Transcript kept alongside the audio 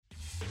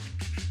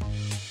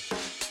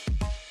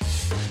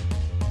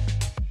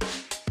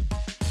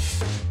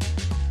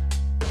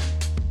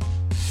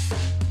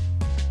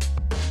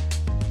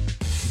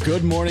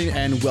Good morning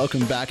and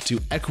welcome back to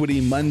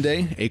Equity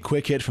Monday, a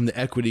quick hit from the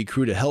Equity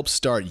crew to help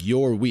start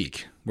your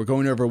week. We're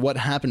going over what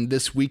happened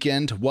this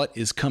weekend, what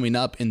is coming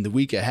up in the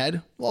week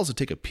ahead. We'll also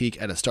take a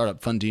peek at a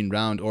startup funding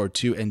round or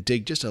two and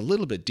dig just a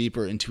little bit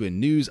deeper into a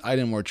news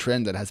item or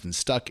trend that has been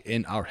stuck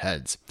in our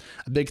heads.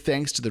 A big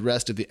thanks to the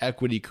rest of the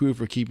Equity crew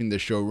for keeping the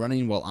show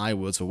running while I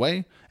was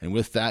away. And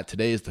with that,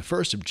 today is the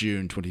 1st of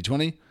June,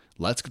 2020.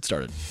 Let's get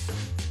started.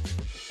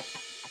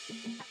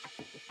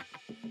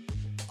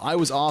 I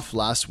was off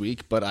last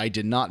week, but I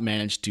did not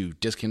manage to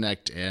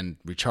disconnect and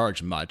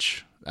recharge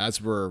much.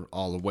 As we're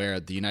all aware,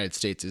 the United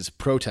States is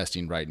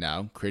protesting right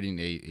now, creating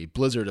a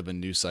blizzard of a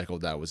news cycle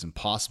that was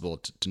impossible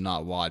to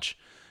not watch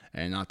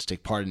and not to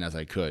take part in as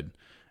I could.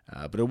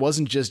 But it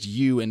wasn't just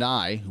you and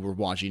I who were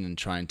watching and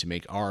trying to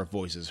make our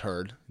voices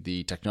heard.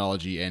 The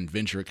technology and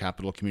venture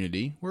capital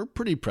community were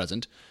pretty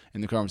present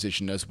in the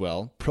conversation as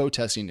well,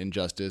 protesting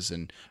injustice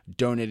and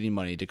donating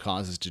money to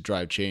causes to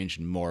drive change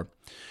and more.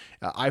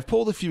 I've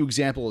pulled a few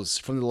examples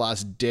from the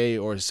last day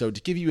or so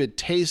to give you a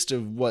taste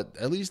of what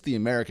at least the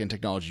American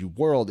technology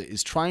world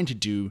is trying to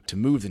do to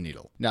move the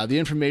needle. Now, the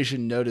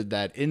information noted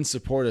that in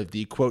support of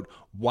the, quote,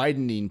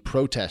 widening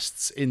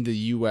protests in the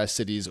U.S.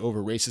 cities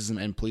over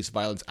racism and police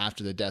violence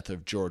after the death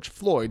of George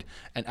Floyd,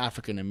 an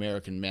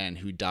African-American man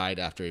who died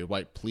after a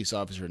white police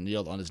officer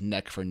kneeled on his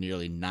neck for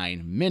nearly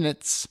 9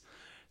 minutes,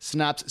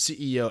 Snap's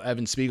CEO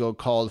Evan Spiegel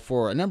called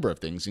for a number of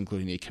things,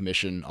 including a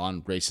commission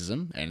on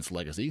racism and its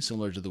legacy,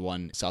 similar to the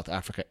one South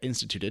Africa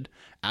instituted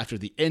after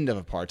the end of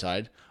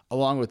apartheid,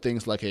 along with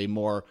things like a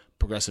more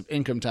progressive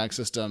income tax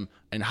system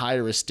and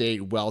higher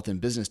estate, wealth, and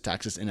business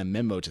taxes in a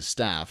memo to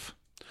staff.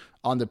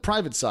 On the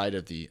private side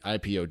of the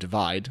IPO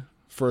divide,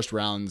 First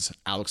Round's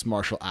Alex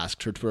Marshall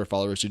asked her Twitter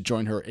followers to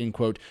join her in,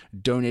 quote,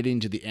 donating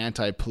to the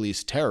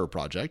anti-police terror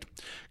project.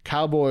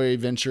 Cowboy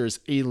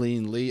Ventures'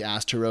 Aileen Lee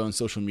asked her own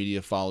social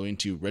media following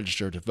to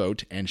register to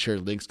vote and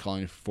shared links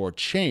calling for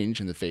change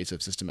in the face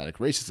of systematic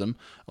racism,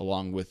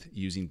 along with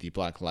using the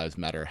Black Lives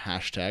Matter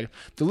hashtag.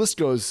 The list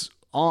goes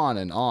on,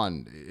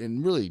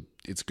 and really,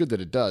 it's good that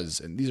it does.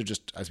 And these are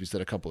just, as we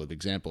said, a couple of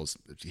examples.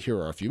 Here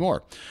are a few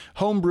more.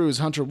 Homebrew's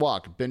Hunter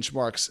Walk,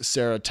 Benchmark's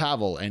Sarah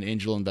Tavel, and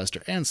angel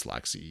investor and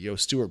Slack CEO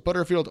Stuart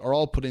Butterfield are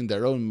all putting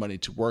their own money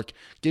to work,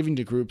 giving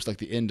to groups like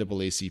the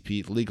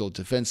NAACP Legal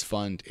Defense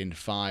Fund in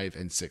 5-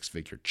 and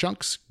 6-figure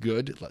chunks.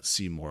 Good. Let's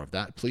see more of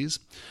that, please.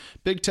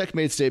 Big tech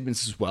made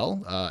statements as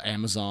well.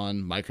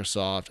 Amazon,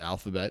 Microsoft,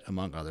 Alphabet,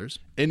 among others.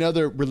 In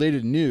other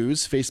related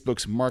news,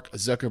 Facebook's Mark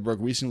Zuckerberg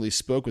recently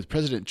spoke with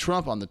President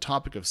Trump on the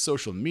topic of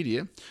social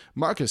media.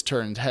 Mark has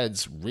turned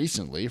heads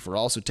recently for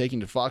also taking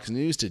to Fox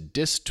News to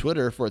diss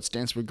Twitter for its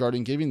stance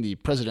regarding giving the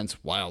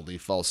president's wildly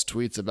false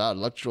tweets about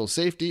electoral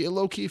safety a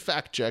low-key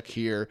fact check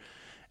here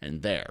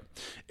and there.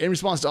 In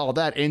response to all of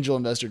that, angel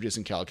investor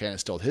Jason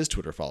Calacanis told his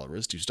Twitter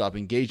followers to stop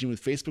engaging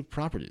with Facebook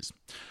properties.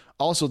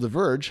 Also, The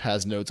Verge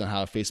has notes on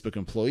how Facebook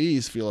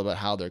employees feel about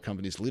how their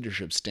company's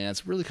leadership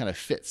stance really kind of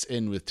fits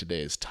in with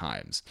today's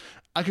times.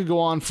 I could go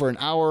on for an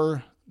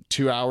hour,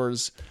 2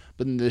 hours,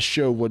 but then this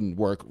show wouldn't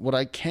work. What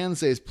I can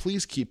say is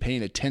please keep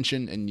paying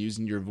attention and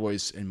using your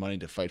voice and money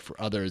to fight for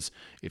others.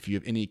 If you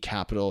have any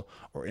capital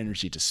or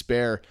energy to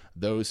spare,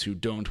 those who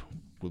don't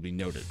will be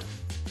noted.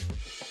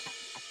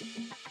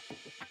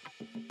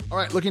 All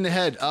right, looking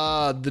ahead,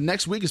 the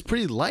next week is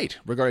pretty light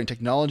regarding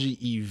technology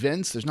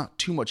events. There's not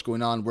too much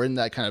going on. We're in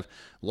that kind of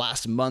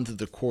last month of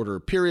the quarter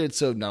period,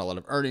 so not a lot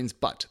of earnings,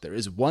 but there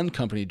is one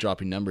company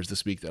dropping numbers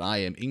this week that I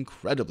am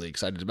incredibly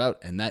excited about,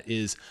 and that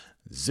is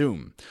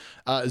Zoom.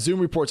 Zoom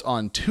reports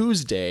on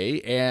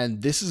Tuesday,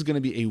 and this is going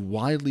to be a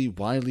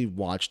widely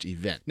watched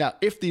event. Now,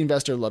 if the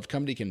investor-loved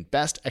company can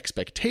best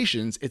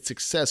expectations, its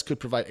success could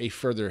provide a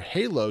further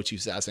halo to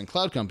SaaS and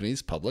cloud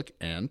companies, public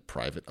and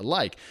private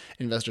alike.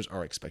 Investors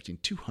are expecting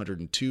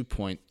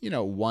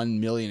 $202.1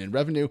 million in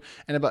revenue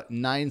and about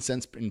 9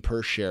 cents in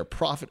per share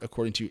profit,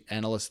 according to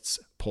analysts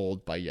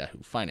polled by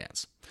Yahoo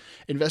Finance.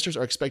 Investors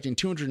are expecting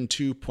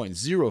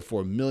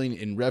 $202.04 million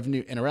in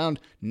revenue and around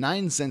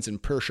 9 cents in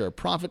per share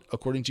profit,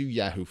 according to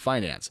Yahoo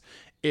Finance.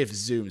 If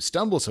Zoom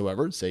stumbles,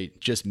 however, say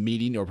just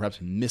meeting or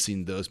perhaps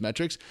missing those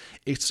metrics,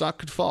 its stock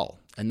could fall,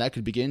 and that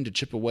could begin to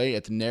chip away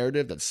at the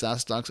narrative that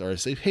SaaS stocks are a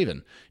safe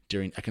haven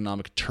during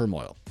economic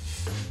turmoil.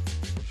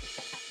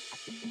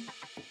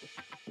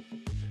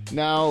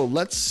 Now,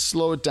 let's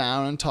slow it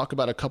down and talk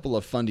about a couple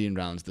of funding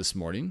rounds this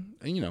morning.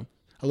 And,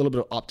 a little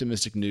bit of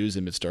optimistic news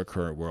amidst our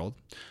current world.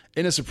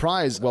 In a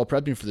surprise, while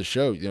prepping for the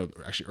show,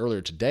 actually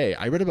earlier today,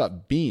 I read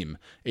about Beam,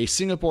 a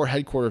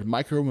Singapore-headquartered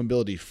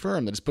micro-mobility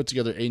firm that has put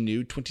together a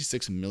new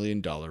 $26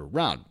 million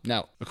round.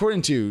 Now,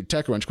 according to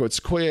TechCrunch, quote,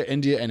 Sequoia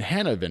India and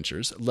Hana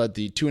Ventures led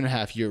the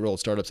 2.5-year-old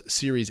startup's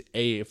Series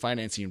A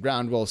financing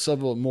round, while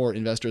several more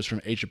investors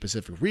from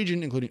Asia-Pacific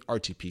region, including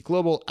RTP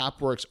Global,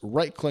 AppWorks,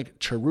 RightClick,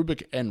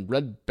 Cherubic, and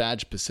Red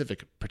Badge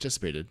Pacific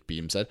participated,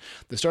 Beam said.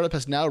 The startup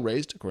has now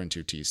raised, according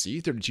to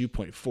TC,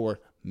 $32.4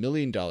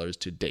 million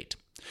to date.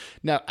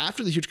 Now,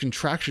 after the huge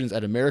contractions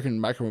at American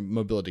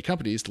micromobility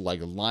companies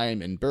like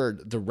Lime and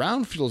Bird, the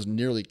round feels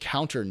nearly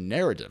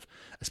counter-narrative,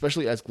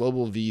 especially as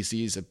global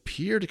VCs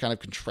appear to kind of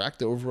contract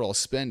the overall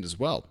spend as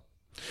well.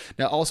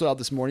 Now, also out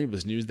this morning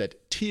was news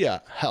that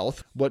Tia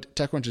Health, what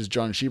TechCrunch's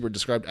John Schieber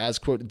described as,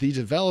 quote, the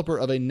developer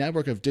of a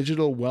network of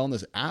digital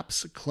wellness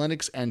apps,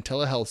 clinics, and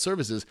telehealth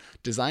services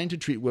designed to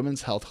treat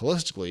women's health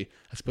holistically,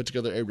 has put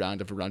together a round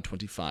of around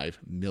 $25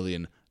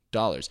 million.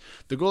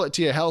 The goal at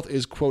Tia Health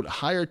is, quote,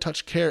 higher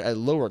touch care at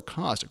lower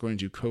cost, according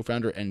to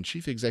co-founder and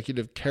chief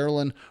executive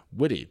Carolyn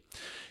Whitty.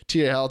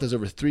 Tia Health has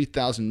over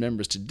 3,000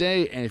 members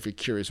today, and if you're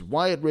curious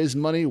why it raised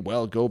money,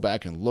 well, go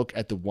back and look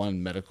at the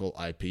One Medical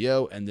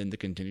IPO and then the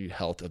continued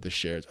health of the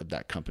shares of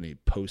that company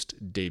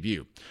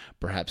post-debut.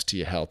 Perhaps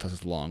Tia Health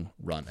has a long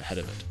run ahead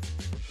of it.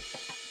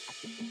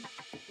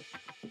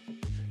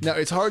 Now,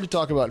 it's hard to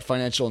talk about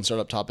financial and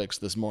startup topics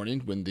this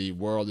morning when the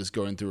world is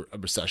going through a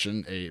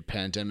recession, a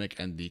pandemic,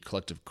 and the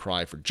collective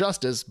cry for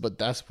justice, but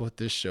that's what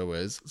this show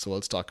is. So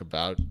let's talk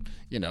about,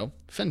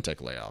 fintech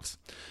layoffs.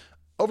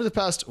 Over the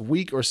past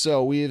week or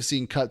so, we have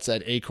seen cuts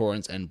at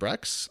Acorns and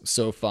Brex,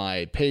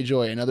 SoFi,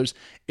 PayJoy, and others.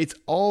 It's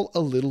all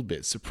a little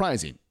bit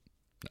surprising.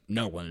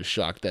 No one is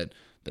shocked that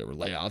there were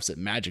layoffs at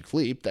Magic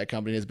Leap. That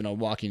company has been a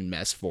walking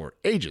mess for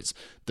ages.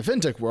 The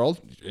fintech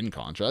world, in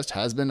contrast,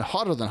 has been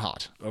hotter than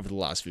hot over the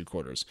last few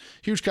quarters.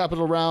 Huge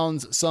capital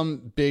rounds,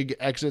 some big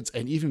exits,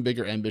 and even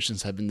bigger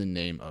ambitions have been the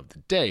name of the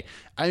day.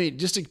 I mean,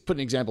 just to put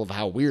an example of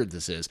how weird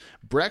this is,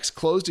 Brex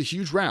closed a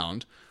huge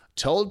round,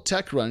 told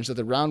TechCrunch that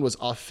the round was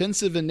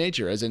offensive in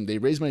nature, as in they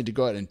raised money to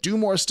go out and do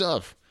more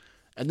stuff,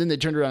 and then they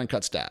turned around and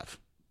cut staff.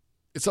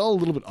 It's all a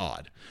little bit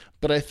odd,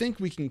 but I think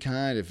we can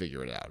kind of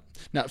figure it out.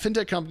 Now,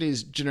 fintech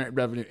companies generate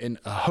revenue in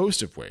a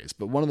host of ways,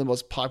 but one of the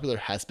most popular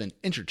has been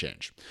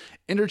interchange.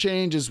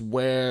 Interchange is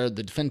where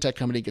the fintech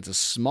company gets a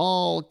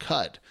small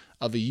cut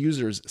of a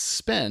user's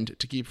spend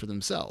to keep for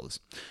themselves.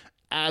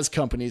 As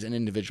companies and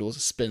individuals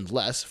spend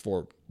less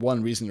for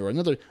one reason or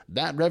another,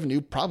 that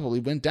revenue probably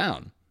went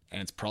down.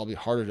 And it's probably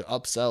harder to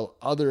upsell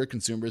other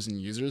consumers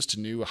and users to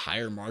new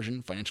higher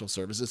margin financial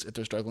services if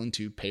they're struggling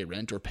to pay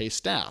rent or pay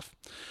staff.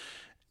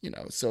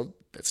 So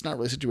that's not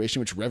really a situation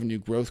in which revenue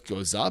growth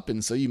goes up.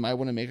 And so you might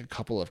want to make a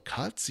couple of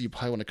cuts. You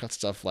probably want to cut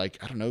stuff like,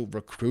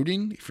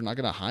 recruiting. If you're not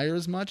going to hire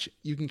as much,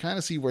 you can kind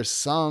of see where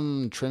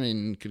some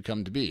trimming could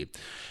come to be.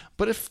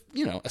 But if,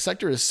 a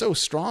sector is so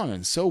strong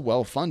and so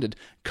well funded,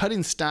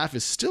 cutting staff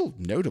is still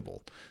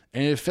notable.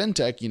 And if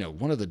fintech,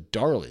 one of the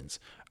darlings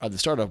of the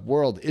startup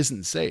world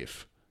isn't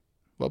safe,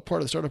 what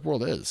part of the startup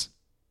world is?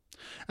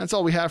 That's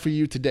all we have for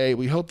you today.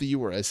 We hope that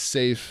you are as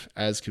safe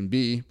as can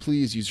be.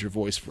 Please use your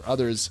voice for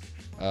others.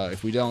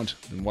 If we don't,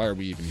 then why are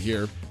we even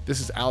here?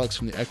 This is Alex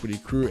from the Equity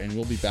Crew, and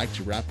we'll be back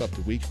to wrap up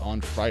the week on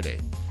Friday.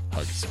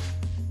 Hugs.